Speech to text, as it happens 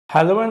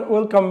Hello and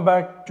welcome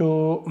back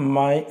to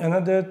my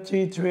another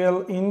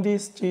tutorial. In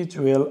this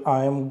tutorial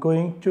I am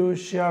going to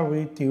share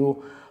with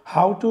you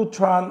how to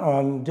turn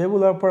on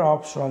developer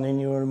option in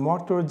your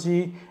Moto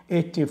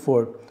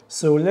G84.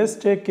 So let's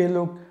take a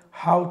look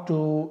how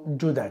to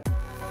do that.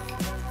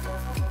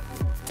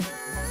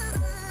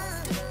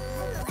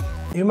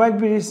 You might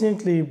be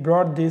recently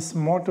bought this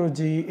Moto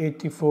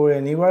G84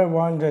 and you are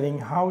wondering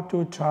how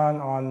to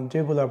turn on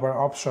developer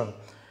option.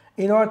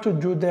 In order to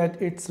do that,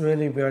 it's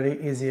really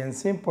very easy and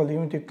simple.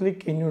 You need to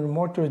click in your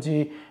Moto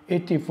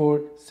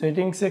G84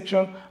 settings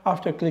section.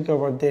 After click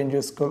over there,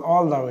 you scroll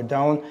all the way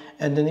down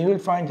and then you will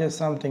find there's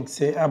something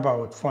say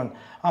about phone.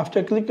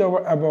 After click over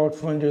about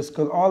phone, you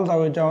scroll all the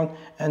way down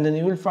and then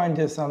you will find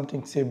there's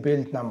something say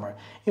build number.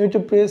 You need to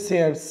press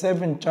here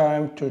 7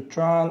 times to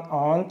turn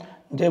on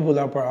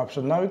developer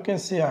option. Now you can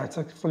see I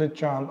successfully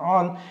turned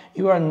on.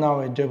 You are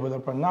now a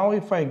developer. Now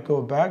if I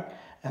go back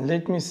and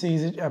let me see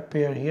is it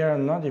appear here or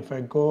not. If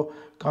I go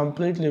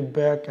completely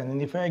back and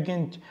then if I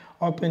again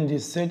open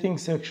this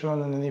settings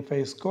section and then if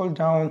I scroll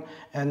down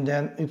and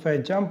then if I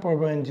jump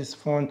over in this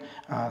phone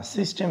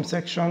system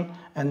section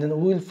and then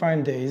we will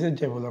find there is a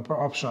developer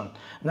option.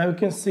 Now you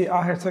can see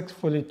I have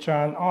successfully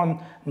turned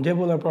on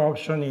developer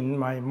option in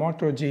my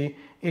Moto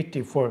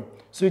G84.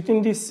 So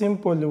in this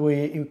simple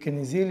way you can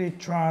easily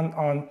turn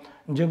on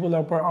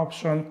developer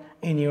option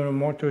in your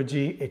Moto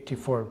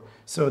G84.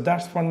 So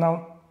that's for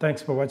now.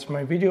 Thanks for watching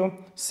my video.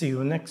 See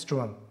you next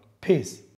one. Peace.